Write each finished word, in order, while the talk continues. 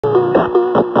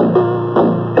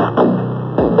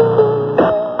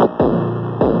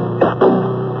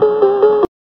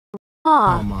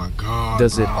Oh my God.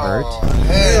 Does it hurt?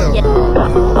 Hell Yeah.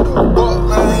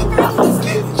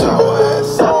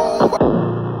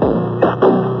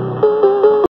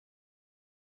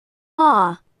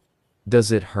 Aw. Does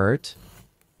it hurt?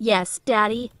 Yes,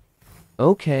 Daddy.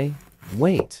 Okay,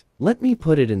 wait, let me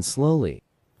put it in slowly.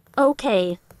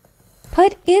 Okay.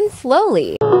 Put in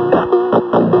slowly.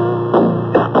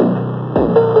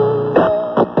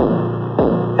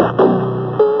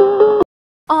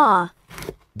 Aw.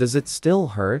 Does it still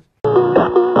hurt?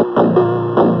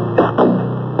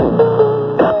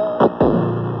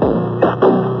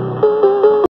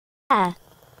 Eh.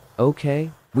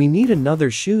 Okay, we need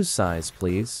another shoe size,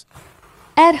 please.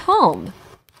 At home.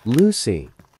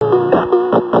 Lucy.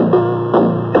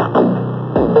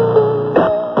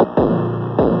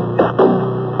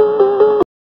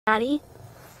 Daddy?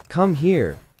 Come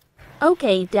here.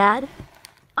 Okay, Dad.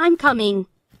 I'm coming.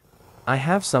 I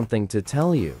have something to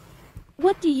tell you.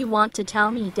 What do you want to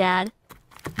tell me, Dad?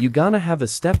 You gonna have a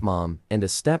stepmom and a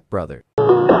stepbrother.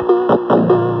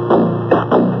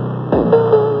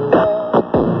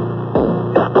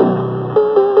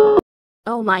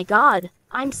 Oh my God,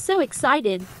 I'm so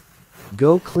excited.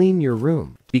 Go clean your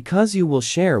room, because you will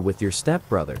share with your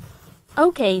stepbrother.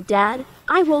 Okay, Dad,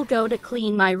 I will go to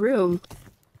clean my room.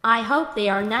 I hope they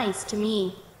are nice to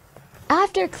me.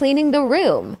 After cleaning the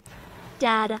room.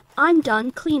 Dad, I'm done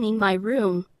cleaning my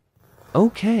room.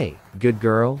 Okay, good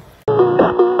girl.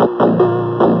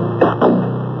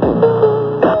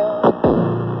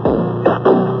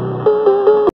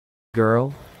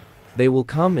 Girl, they will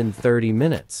come in 30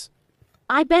 minutes.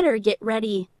 I better get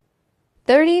ready.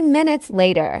 30 minutes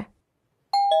later.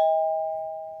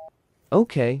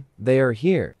 Okay, they are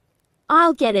here.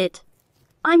 I'll get it.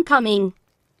 I'm coming.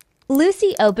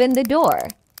 Lucy opened the door.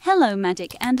 Hello,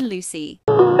 Magic and Lucy.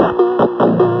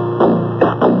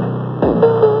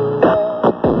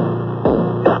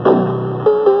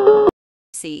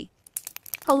 Lucy.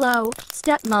 Hello,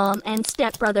 stepmom and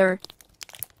stepbrother.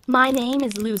 My name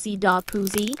is Lucy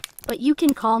Dapuzzi, but you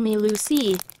can call me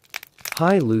Lucy.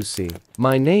 Hi Lucy,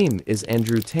 my name is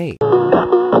Andrew Tate.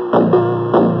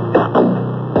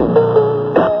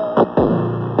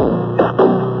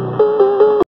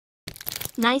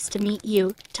 Nice to meet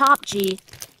you, Top G.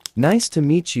 Nice to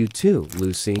meet you too,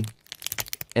 Lucy.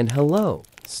 And hello,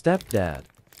 stepdad.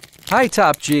 Hi,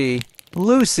 Top G.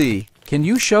 Lucy, can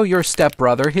you show your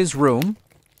stepbrother his room?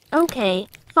 Okay,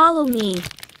 follow me.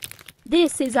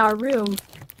 This is our room.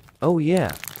 Oh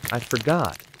yeah, I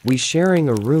forgot. We sharing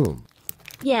a room.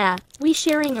 Yeah, we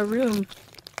sharing a room.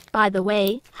 By the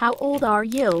way, how old are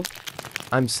you?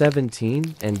 I'm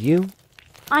 17, and you?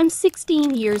 I'm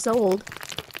 16 years old.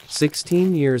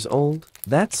 16 years old?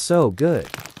 That's so good.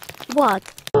 What?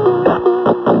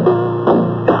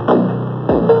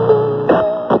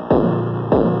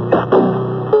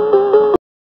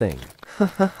 Thing.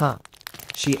 Hahaha.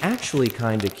 She actually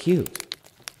kinda cute.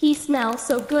 He smells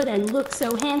so good and looks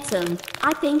so handsome.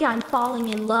 I think I'm falling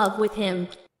in love with him.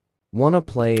 Wanna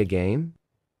play a game?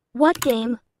 What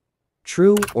game?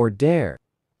 True or dare?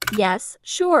 Yes,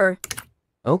 sure.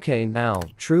 Okay, now,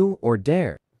 true or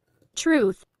dare?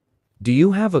 Truth. Do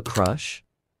you have a crush?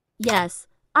 Yes,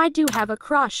 I do have a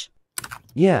crush.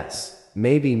 Yes,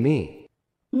 maybe me.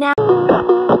 Now.